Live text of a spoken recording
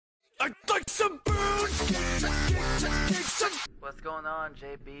I'd like some booze. What's going on,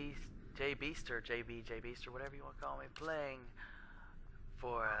 J Beaster, whatever you want to call me, playing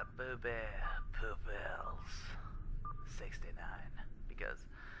for Booby Poopels 69 because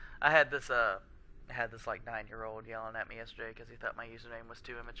I had this like 9-year-old yelling at me yesterday because he thought my username was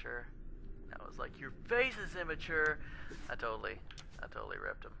too immature. I was like, your face is immature. I totally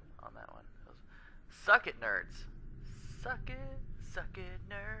ripped him on that one. It was, Suck it, nerds. Suck it,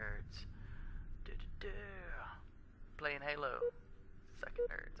 nerds. Playing Halo. Suck it,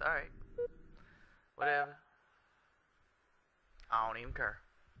 nerds. Alright. Whatever. I don't even care.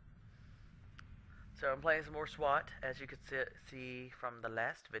 So I'm playing some more SWAT. As you could see from the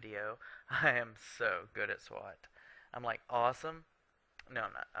last video, I am so good at SWAT. I'm like awesome. No,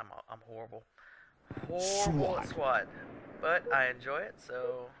 I'm not. I'm horrible. Horrible at SWAT. But I enjoy it,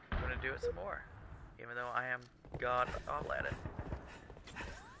 so I'm gonna do it some more. Even though I am god awful at it.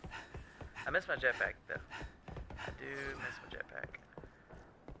 I miss my jetpack though. I do miss my jetpack.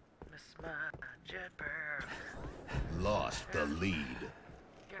 Miss my jetpack. Lost the lead.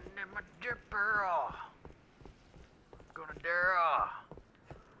 Getting in my jetpack. Gonna dare.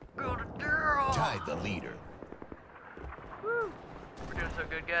 Tied the leader. Woo. We're doing so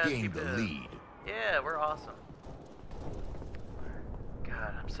good, guys. Gained the lead. Yeah, we're awesome.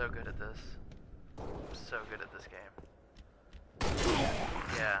 God, I'm so good at this. I'm so good at this game.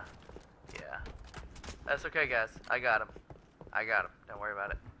 Yeah. That's okay, guys. I got him. Don't worry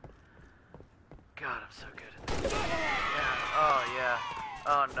about it. God, I'm so good at this. Yeah. Oh, yeah.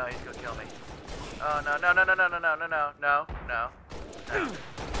 Oh, no, he's gonna kill me. Oh, no.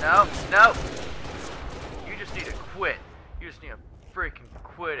 No. You just need to quit. You just need to freaking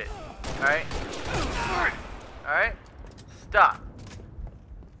quit it. Alright? Alright? Stop.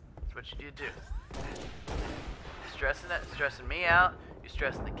 That's what you need to do. You're stressing me out. You're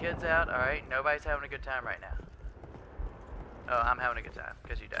stressing the kids out. Alright? Nobody's having a good time right now. Oh, I'm having a good time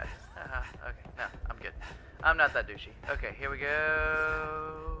because you died. Okay. No, I'm good. I'm not that douchey. Okay, here we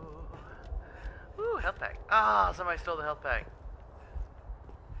go. Woo, health pack. Ah, oh, somebody stole the health pack.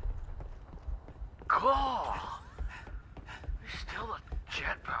 Cool. They steal the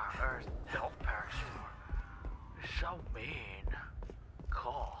jetpack or health packs. They're so mean.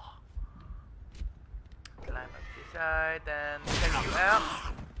 Cool. Climb up the side, then take you out.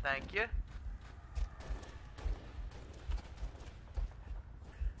 Thank you.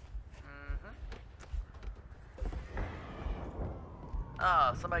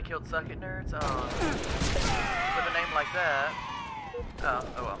 Oh, somebody killed Suck It Nerds? Oh. With a name like that. Oh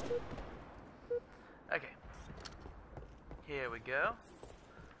well. Okay. Here we go.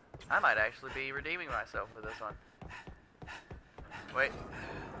 I might actually be redeeming myself for this one. Wait.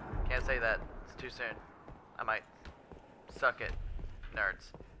 Can't say that. It's too soon. I might Suck It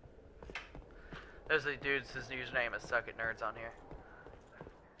Nerds. There's a dude's his username is Suck It Nerds on here.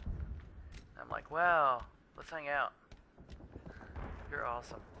 I'm like, wow, let's hang out. You're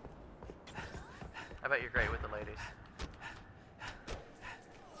awesome. I bet you're great with the ladies.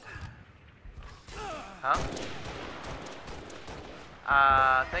 Huh?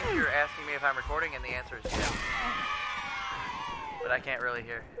 I think you're asking me if I'm recording, and the answer is yes. But I can't really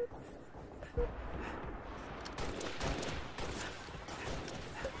hear.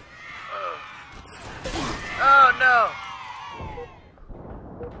 Oh no!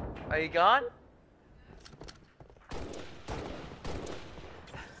 Are you gone?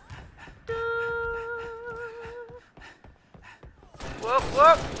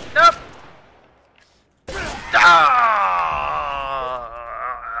 Whoop! Nope!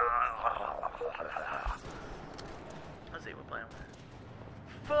 Let's see, we're playing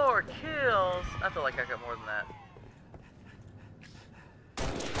with 4 kills! I feel like I got more than that.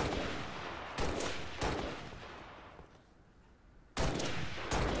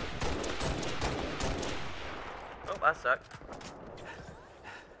 Oh, I suck.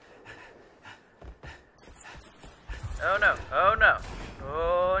 Oh no! Oh no!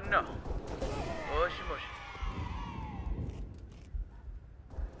 Oh no! Mushy mushy.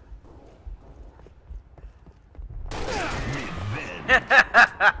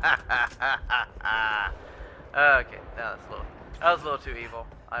 Okay, that was a little too evil.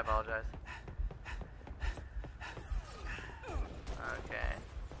 I apologize. Okay.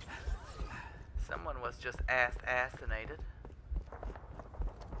 Someone was just assassinated.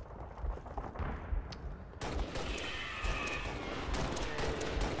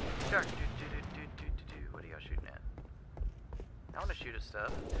 Shark, what are y'all shooting at? I want to shoot at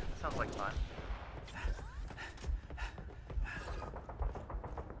stuff. Sounds like fun.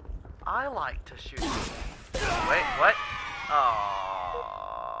 I like to shoot. Wait, what?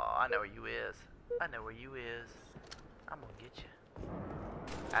 Oh, I know where you is. I know where you is. I'm gonna get you.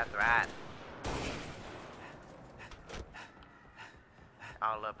 That's right.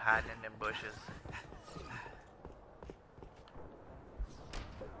 All up hiding in them bushes.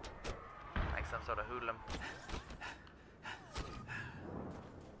 Like some sort of hoodlum.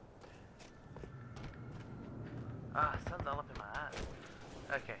 Ah, sun's all up in my eyes.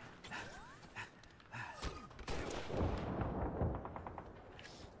 Okay.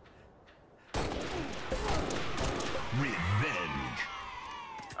 Revenge.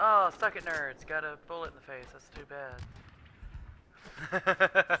 Oh, suck it, nerds. Got a bullet in the face. That's too bad.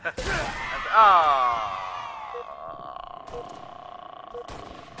 That's, oh.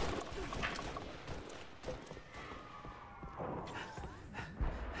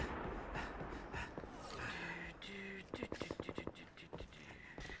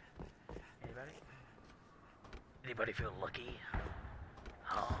 Anybody? Anybody feel lucky?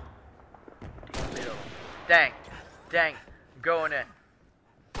 Huh? Dang. Dang. I'm going in.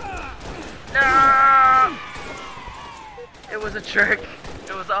 No! It was a trick.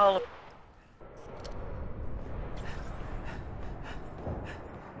 It was all...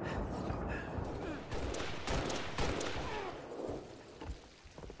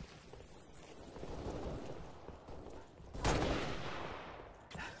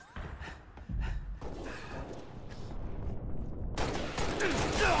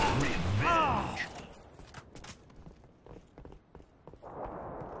 Revenge.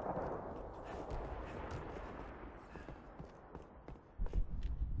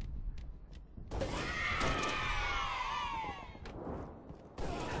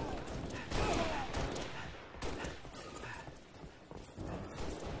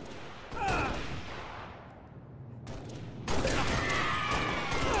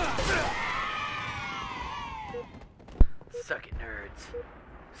 Suck it, nerds.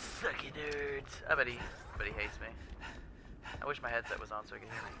 Suck it, nerds. I bet he hates me. I wish my headset was on so he could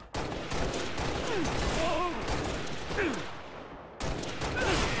hear me.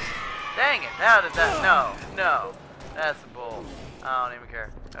 Dang it! How did that? No, no. That's a bull. I don't even care.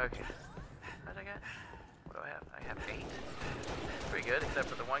 Okay. What did I get? What do I have? I have 8. Pretty good, except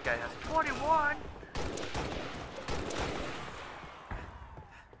for the one guy has 21.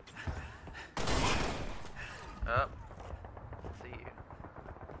 Up. See you.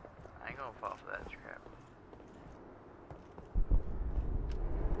 I ain't gonna fall for that trap.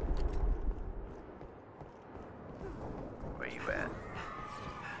 Where you at?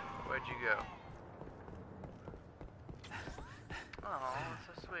 Where'd you go? Oh, that's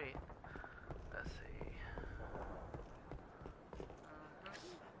so sweet. Let's see.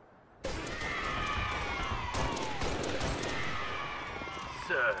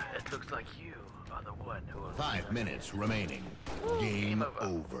 Sir, it looks like you are the one who will... 5 minutes remaining. Game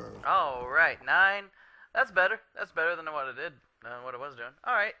over. Alright, 9. That's better. That's better than what I did. What I was doing.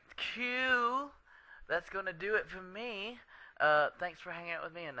 Alright, Q. That's gonna do it for me. Thanks for hanging out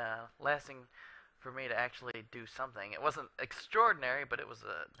with me and lasting for me to actually do something. It wasn't extraordinary, but it was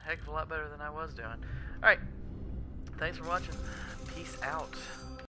a heck of a lot better than I was doing. Alright, thanks for watching. Peace out.